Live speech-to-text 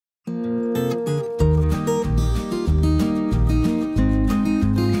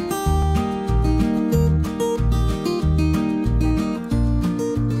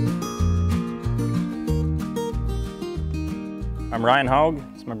I'm Ryan Hough.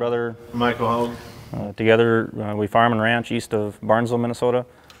 It's my brother Michael Hough. Together we farm and ranch east of Barnesville, Minnesota.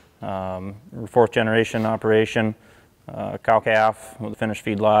 We're fourth generation operation, cow-calf with a finished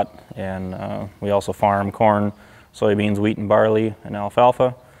feedlot, and we also farm corn, soybeans, wheat and barley, and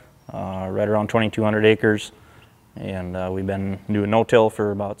alfalfa, right around 2,200 acres. And we've been doing no-till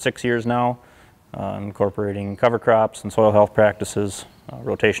for about 6 years now, incorporating cover crops and soil health practices,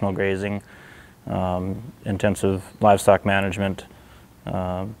 rotational grazing, intensive livestock management,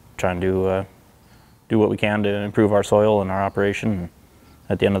 trying to do what we can to improve our soil and our operation, and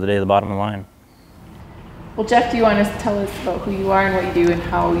at the end of the day, the bottom line. Well, Jeff, do you want to tell us about who you are and what you do and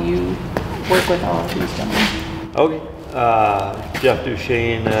how you work with all of these gentlemen? Okay. Jeff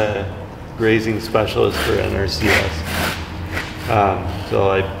Duchene, grazing specialist for NRCS.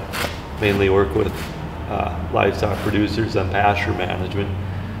 So I mainly work with livestock producers on pasture management.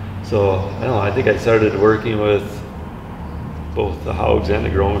 So I don't know, I think I started working with both the Houghs and the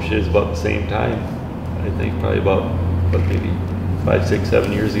Grommeshes about the same time. I think probably about maybe 5, 6,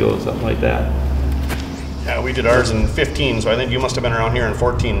 7 years ago, something like that. Yeah, we did ours in 15, so I think you must have been around here in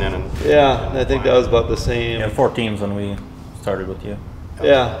 14 then. And yeah, I think that was about the same. Yeah, 14 is when we started with you.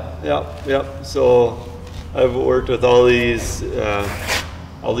 Yeah. So I've worked with all these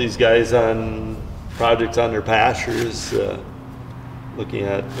guys on projects on their pastures, looking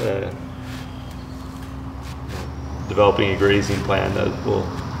at developing a grazing plan that will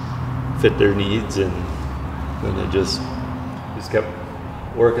fit their needs, and then it just kept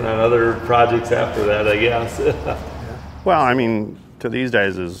working on other projects after that, I guess. well, I mean, to these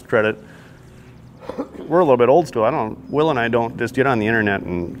guys' credit, we're a little bit old school. Will and I don't just get on the internet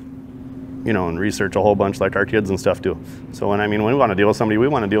and, and research a whole bunch like our kids and stuff do. So when we want to deal with somebody, we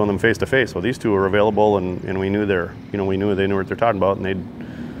want to deal with them face to face. Well, these two were available, and we knew we knew they knew what they're talking about, and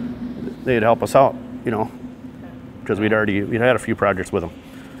they'd help us out, because we'd had a few projects with them.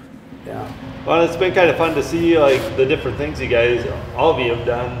 Yeah. Well, it's been kind of fun to see like the different things you guys, all of you, have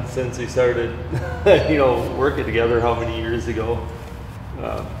done since we started, working together. How many years ago?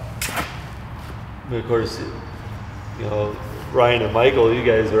 Of course, Ryan and Michael, you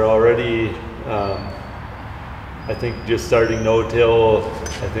guys are already, I think, just starting no-till.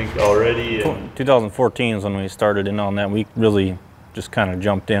 I think already. 2014 is when we started in on that. We really just kind of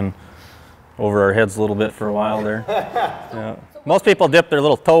jumped in over our heads a little bit for a while there. Yeah. Most people dip their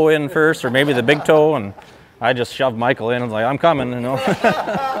little toe in first, or maybe the big toe, and I just shoved Michael in and was like, I'm coming,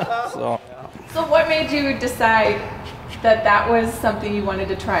 So what made you decide that was something you wanted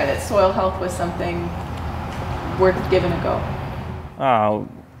to try, that soil health was something worth giving a go?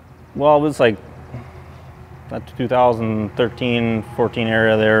 Well, it was like that 2013, 14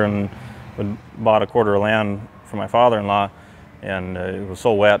 area there, and we bought a quarter of land for my father-in-law, and it was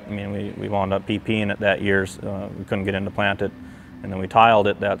so wet. I mean, we wound up PPing it that year, so we couldn't get in to plant it. And then we tiled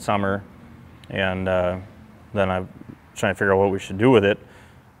it that summer, and then I was trying to figure out what we should do with it,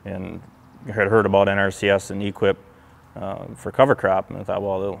 and I had heard about NRCS and equip for cover crop, and I thought,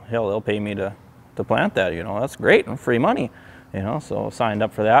 well, they'll pay me to plant that, that's great, and free money, so signed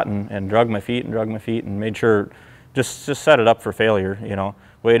up for that, and drug my feet and made sure, just set it up for failure,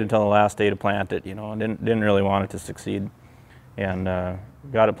 waited until the last day to plant it, and didn't really want it to succeed, and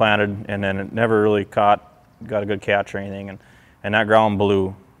got it planted, and then it never really got a good catch or anything, and that ground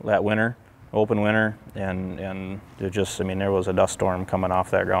blew that winter, open winter, and it just, there was a dust storm coming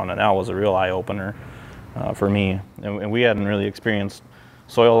off that ground, and that was a real eye-opener for me. And we hadn't really experienced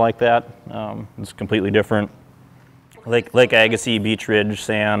soil like that. It's completely different. Lake Agassiz, Beech Ridge,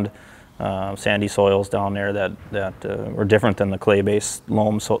 sand, sandy soils down there that were different than the clay-based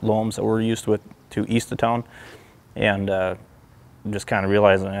loams that we're used to east of town, and just kind of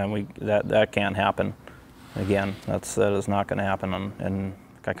realizing that can't happen. Again, that is not going to happen, and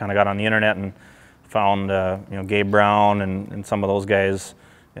I kind of got on the internet and found Gabe Brown and some of those guys,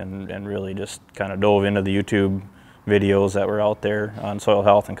 and really just kind of dove into the YouTube videos that were out there on soil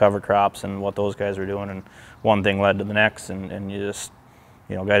health and cover crops and what those guys were doing, and one thing led to the next, and you just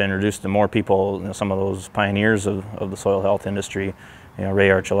got introduced to more people, some of those pioneers of the soil health industry, Ray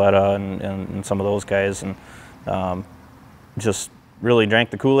Archuleta and some of those guys, and just really drank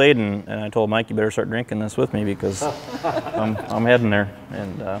the Kool-Aid, and I told Mike, you better start drinking this with me, because I'm heading there,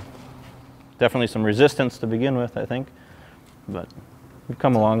 and definitely some resistance to begin with, I think, but we've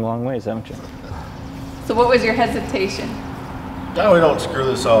come a long ways, haven't you? So what was your hesitation? No, we don't screw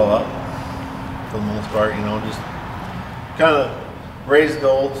this all up for the most part, just kind of raised the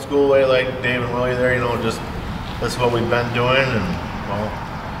old school way like Dave and Willie there, just that's what we've been doing, and well,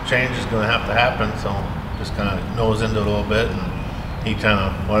 change is going to have to happen, so just kind of nose into it a little bit, and he kind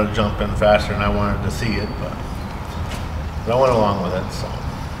of wanted to jump in faster, and I wanted to see it, but But I went along with it, so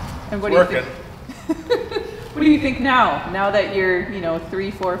And what it's do you working. think? What do you think now? Now that you're,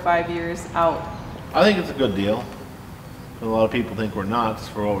 3, 4, 5 years out? I think it's a good deal. A lot of people think we're nuts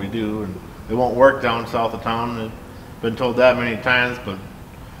for what we do, and it won't work down south of town. I've been told that many times, but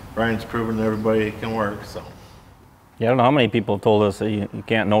Ryan's proven to everybody it can work. So. Yeah, I don't know how many people have told us that you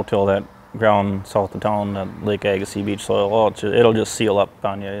can't no-till that ground south of town, that Lake Agassiz beach soil. Oh, it'll just seal up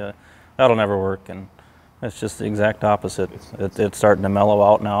on you. That'll never work, and it's just the exact opposite. It's starting to mellow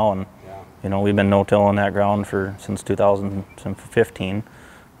out now, and we've been no-tilling that ground since 2015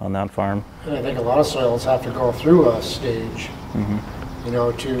 on that farm. And I think a lot of soils have to go through a stage,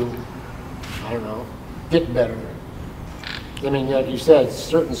 to, I don't know, get better. I mean, like you said,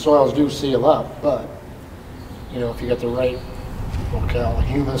 certain soils do seal up, but, if you get the right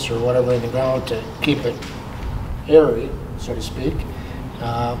humus or whatever in the ground to keep it airy, so to speak,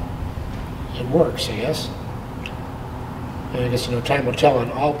 it works, I guess. And I guess, time will tell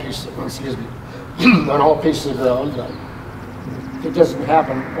on all pieces, on all pieces of ground, but it doesn't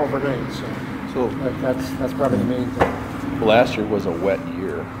happen overnight, so that's probably the main thing. Last year was a wet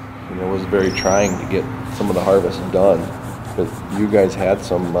year, and it was very trying to get some of the harvest done. But you guys had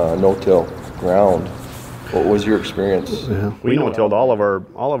some no-till ground. What was your experience? Yeah. We no-tilled all of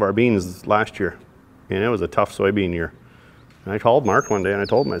our beans last year, and it was a tough soybean year. And I called Mark one day and I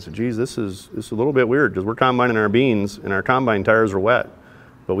told him, I said, geez, this is a little bit weird because we're combining our beans and our combine tires are wet,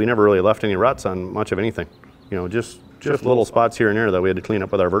 but we never really left any ruts on much of anything. Just little spots here and there that we had to clean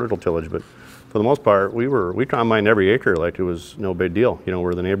up with our vertical tillage. But for the most part, we combined every acre like it was no big deal.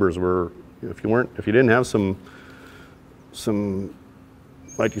 Where the neighbors were, if you didn't have some,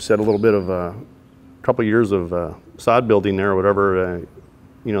 like you said, a little bit of a couple years of sod building there or whatever,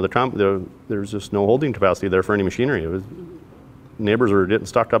 there's just no holding capacity there for any machinery. Neighbors were getting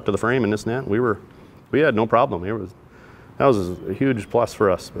stuck up to the frame and this and that. We had no problem. That was a huge plus for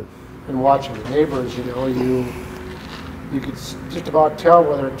us. But. And watching the neighbors, you could just about tell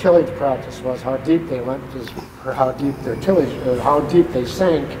whether a tillage practice was, how deep they went, or how deep their tillage, or how deep they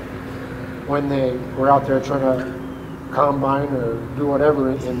sank when they were out there trying to combine or do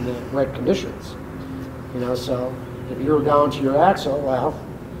whatever in the right conditions. So if you're down to your axle, well,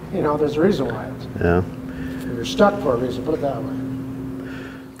 there's a reason why. Yeah. You're stuck for a reason, put it that way.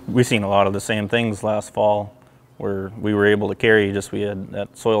 We've seen a lot of the same things last fall where we were able to carry, we had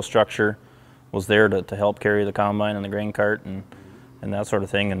that soil structure was there to help carry the combine and the grain cart and that sort of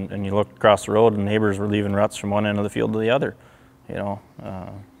thing. And you look across the road and neighbors were leaving ruts from one end of the field to the other.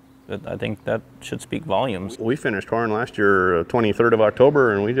 I think that should speak volumes. We finished corn last year, 23rd of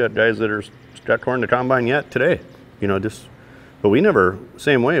October, and we got guys that are got corn to combine yet today. But we never,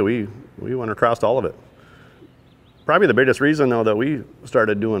 same way, we went across all of it. Probably the biggest reason though that we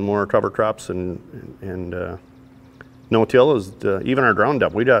started doing more cover crops and no-till is even our ground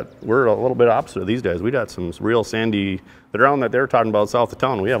depth. We're a little bit opposite of these guys. We got some real sandy, the ground that they're talking about south of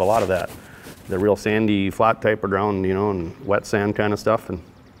town, we have a lot of that. The real sandy, flat type of ground, and wet sand kind of stuff. And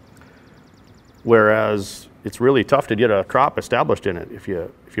whereas it's really tough to get a crop established in it. If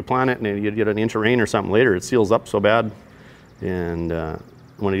you plant it and you get an inch of rain or something later, it seals up so bad. And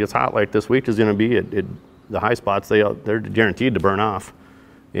when it gets hot like this week is going to be, the high spots, they're guaranteed to burn off.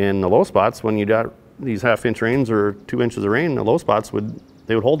 In the low spots, when you got these half-inch rains or 2 inches of rain, the low spots would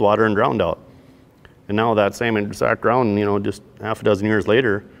hold water and drown out. And now that same exact ground, just half a dozen years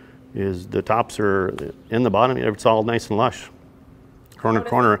later, is the tops are in the bottom. It's all nice and lush. Corner to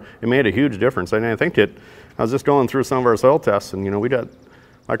corner, it made a huge difference. And I think I was just going through some of our soil tests, and we got,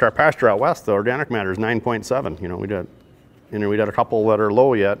 like our pasture out west, the organic matter is 9.7. We got a couple that are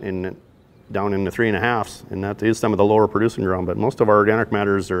low yet, down in the 3.5s, and that is some of the lower producing ground. But most of our organic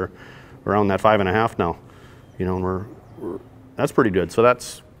matters are around that 5.5 now. And that's pretty good. So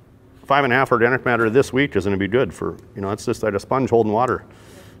that's 5.5 organic matter this week is going to be good for, it's just like a sponge holding water,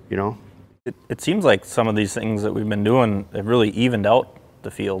 It seems like some of these things that we've been doing have really evened out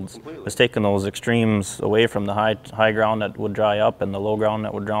the fields. Completely. It's taken those extremes away from the high ground that would dry up and the low ground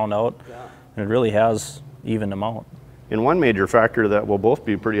that would drown out. Yeah. And it really has evened them out. And one major factor that we'll both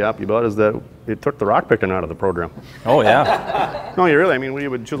be pretty happy about is that it took the rock picking out of the program. Oh yeah. No, we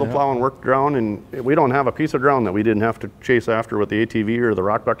would chisel plow and work ground, and we don't have a piece of ground that we didn't have to chase after with the ATV or the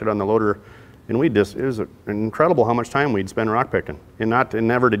rock bucket on the loader. And it was incredible how much time we'd spend rock picking, and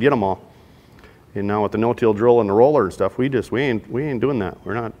never to get them all. And now with the no-till drill and the roller and stuff, we ain't doing that.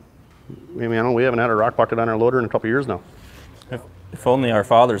 We're not. We haven't had a rock bucket on our loader in a couple of years now. If only our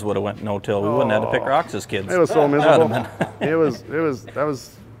fathers would have went no-till, we wouldn't have had to pick rocks as kids. It was so miserable. That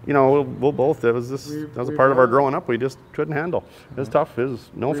was you know, we'll both, that was a part of our growing up we just couldn't handle. It was tough, it was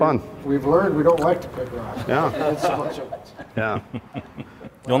no fun. We've learned we don't like to pick rocks. Yeah. That's so much of it. Yeah.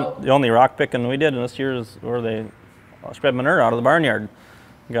 The only rock picking we did in this year is where they spread manure out of the barnyard.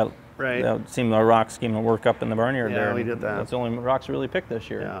 We got, Right. That seemed the rock scheme to work up in the barnyard Yeah, there. we did that. That's the only rocks we really picked this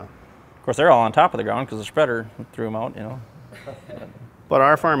year. Yeah. Of course, they're all on top of the ground because the spreader threw them out, you know. But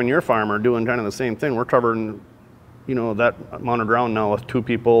our farm and your farm are doing kind of the same thing. We're covering, you know, that amount of ground now with 2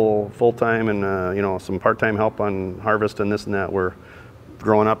 people full-time and, you know, some part-time help on harvest and this and that. We're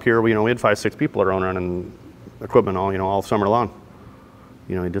growing up here, we had 5, 6 people around running equipment all summer long.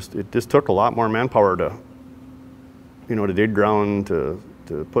 You know, it just took a lot more manpower to, you know, to dig ground, to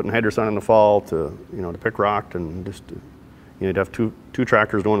putting hydrous on in the fall, to, you know, to pick rock, and just, you'd have two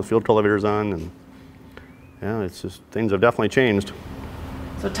tractors doing the field cultivators on, and yeah, it's just, things have definitely changed.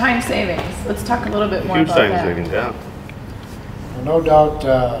 So time savings, let's talk a little bit more Huge about time that. savings, yeah. Well, no doubt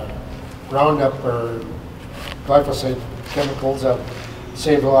Roundup or glyphosate chemicals have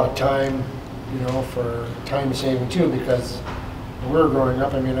saved a lot of time, you know, for time saving too, because when we were growing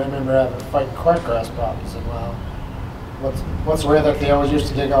up, I mean, I remember having to fight quackgrass problems, and wow, what's the way that they always used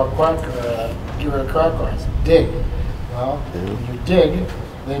to dig out get rid of quackgrass? Dig. Well, when you dig,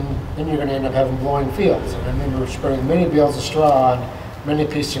 then you're going to end up having blowing fields. And I remember spreading many bales of straw on many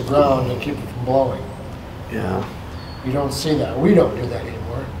pieces of ground to keep it from blowing. Yeah. You don't see that. We don't do that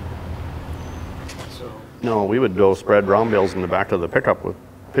anymore. So. No, we would go spread round bales in the back of the pickup with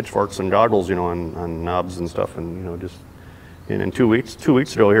pitchforks and goggles, you know, on knobs and stuff, and, you know, just, and in 2 weeks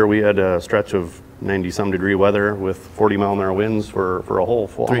ago here, we had a stretch of 90-some degree weather with 40-mile-an-hour winds for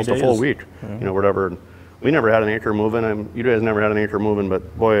almost a full week. You know, whatever. We never had an acre moving. You guys never had an acre moving,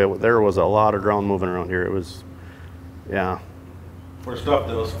 but boy, there was a lot of ground moving around here. It was, yeah. For stuff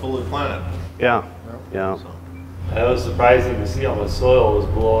that was fully planted. Yeah, yeah. So. That was surprising to see how much soil was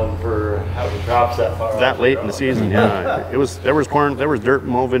blowing for having crops that far. That late in the season, yeah. There was corn, there was dirt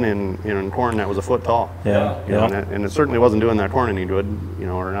moving in corn that was a foot tall. Yeah. You know, and it certainly wasn't doing that corn any good, you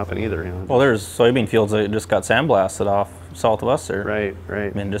know, or nothing either. You know. Well, there's soybean fields that just got sandblasted off south of us there. Right.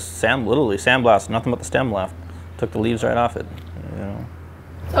 I mean, just literally sandblasted, nothing but the stem left. Took the leaves right off it, you know.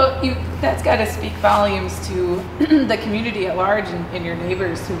 So that's got to speak volumes to the community at large and your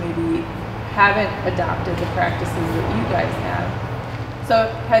neighbors who maybe haven't adopted the practices that you guys have. So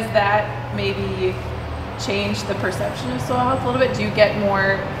has that maybe changed the perception of soil health a little bit? Do you get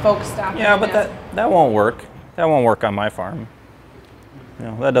more folks stopping? Yeah, but that won't work. That won't work on my farm. You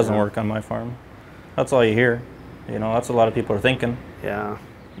know, that doesn't work on my farm. That's all you hear. You know, that's what a lot of people are thinking. Yeah.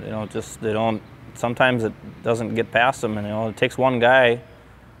 You know, just they don't. Sometimes it doesn't get past them, and you know, it takes one guy,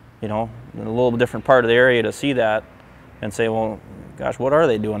 you know, in a little different part of the area to see that and say, well, gosh, what are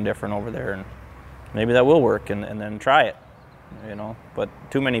they doing different over there? And maybe that will work, and then try it, you know. But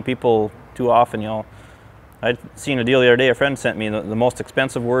too many people, too often, you know. I'd seen a deal the other day, a friend sent me the most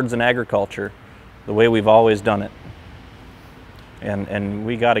expensive words in agriculture, the way we've always done it. And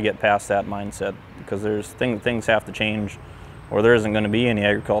we got to get past that mindset, because there's things have to change, or there isn't going to be any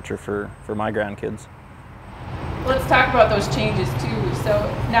agriculture for my grandkids. Let's talk about those changes too. So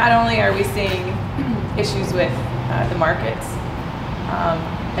not only are we seeing issues with the markets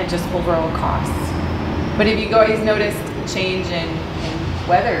and just overall costs, but have you guys noticed a change in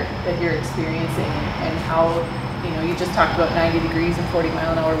weather that you're experiencing, and how, you know, you just talked about 90 degrees and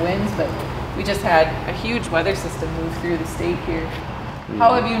 40-mile-an-hour winds, but we just had a huge weather system move through the state here.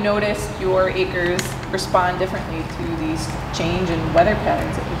 How have you noticed your acres respond differently to these change in weather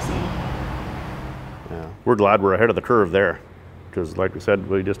patterns that you've seen? Yeah, we're glad we're ahead of the curve there, because like we said,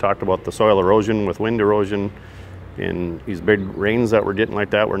 we just talked about the soil erosion with wind erosion, and these big rains that we're getting like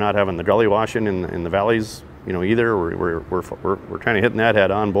that. We're not having the gully washing in the valleys, you know, either. We're kind of hitting that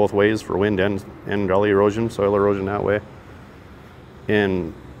head on both ways for wind and gully erosion, soil erosion that way.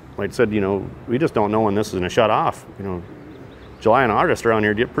 And like I said, you know, we just don't know when this is going to shut off. You know, July and August around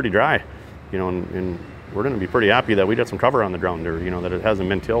here get pretty dry, you know, and we're going to be pretty happy that we got some cover on the ground there, you know, that it hasn't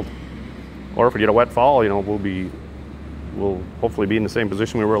been tilled. Or if we get a wet fall, you know, we'll hopefully be in the same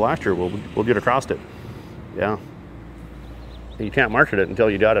position we were last year. We'll get across it. Yeah. You can't market it until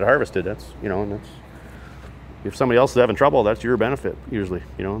you got it harvested. That's, you know, and that's, if somebody else is having trouble, that's your benefit usually,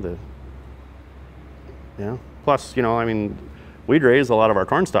 you know. Yeah. Plus, you know, I mean, we'd raise a lot of our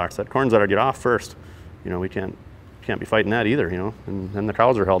corn stalks. That corn's got to get off first. You know, we can't be fighting that either, you know. And then the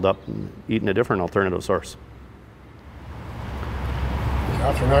cows are held up and eating a different alternative source. You know,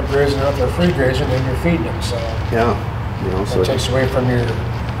 if you're not grazing out there free grazing, then you're feeding them. So yeah, you know, that takes away from your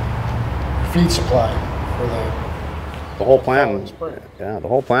feed supply for the whole plan. Yeah, the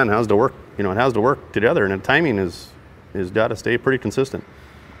whole plan has to work. You know, it has to work together, and the timing is got to stay pretty consistent.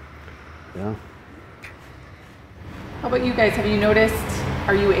 Yeah. How about you guys? Have you noticed,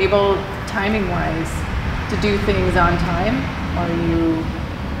 are you able, timing-wise, to do things on time? Are you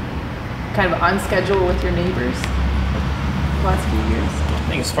kind of on schedule with your neighbors the last few years? I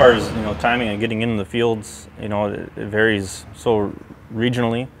think as far as, timing and getting into the fields, it varies so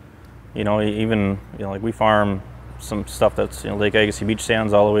regionally. Even, like we farm some stuff that's, Lake Agassiz beach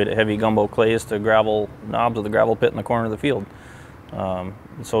sands all the way to heavy gumbo clays to gravel knobs of the gravel pit in the corner of the field.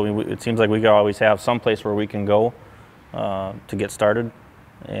 So it seems like we always have some place where we can go to get started.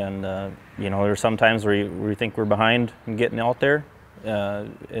 And, there's some times where we think we're behind in getting out there.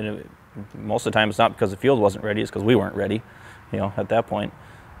 Most of the time it's not because the field wasn't ready, it's because we weren't ready, at that point.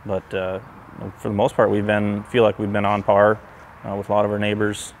 But for the most part, feel like we've been on par with a lot of our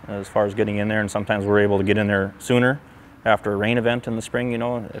neighbors as far as getting in there, and sometimes we're able to get in there sooner after a rain event in the spring.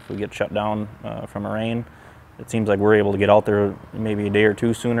 If we get shut down from a rain, it seems like we're able to get out there maybe a day or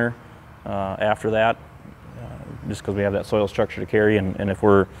two sooner after that, just because we have that soil structure to carry. And if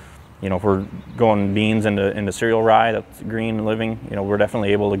we're going beans into cereal rye that's green and living, we're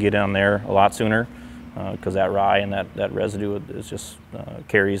definitely able to get in there a lot sooner because that rye and that residue is just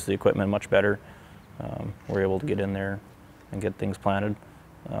carries the equipment much better. We're able to get in there and get things planted.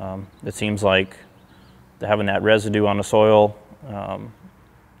 It seems like having that residue on the soil,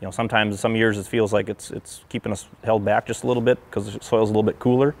 sometimes some years it feels like it's keeping us held back just a little bit because the soil's a little bit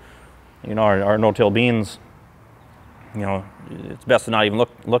cooler. Our no-till beans, it's best to not even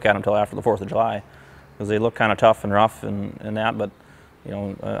look at them until after the 4th of July because they look kind of tough and rough and that, but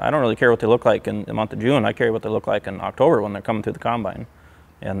I don't really care what they look like in the month of June. I care what they look like in October when they're coming through the combine,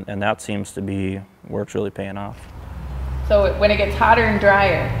 and that seems to be where it's really paying off. So when it gets hotter and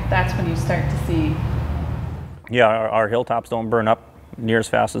drier, that's when you start to see. Yeah, our hilltops don't burn up near as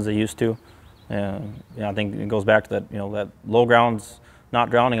fast as they used to. And I think it goes back to that, that low ground's not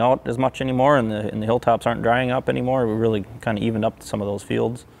drowning out as much anymore, and the hilltops aren't drying up anymore. We really kind of evened up some of those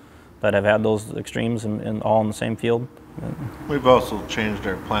fields that have had those extremes all in the same field. We've also changed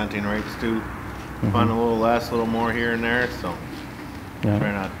our planting rates too. Find a little less, a little more here and there, so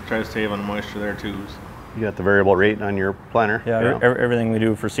try to save on moisture there too. So. You got the variable rate on your planter? Yeah, everything we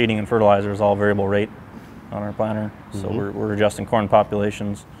do for seeding and fertilizer is all variable rate on our planter. So we're adjusting corn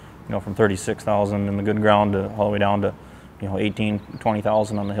populations, from 36,000 in the good ground to all the way down to 18,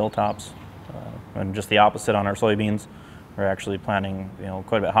 20,000 on the hilltops, and just the opposite on our soybeans. We're actually planting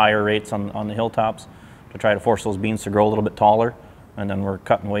quite a bit higher rates on the hilltops to try to force those beans to grow a little bit taller, and then we're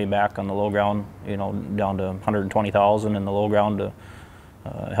cutting way back on the low ground, down to 120,000 in the low ground to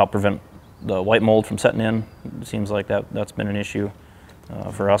help prevent the white mold from setting in. It seems like that's been an issue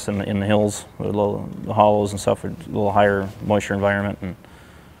for us in the hills, with the hollows and stuff, with a little higher moisture environment,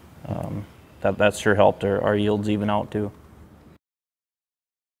 and that's sure helped our yields even out too.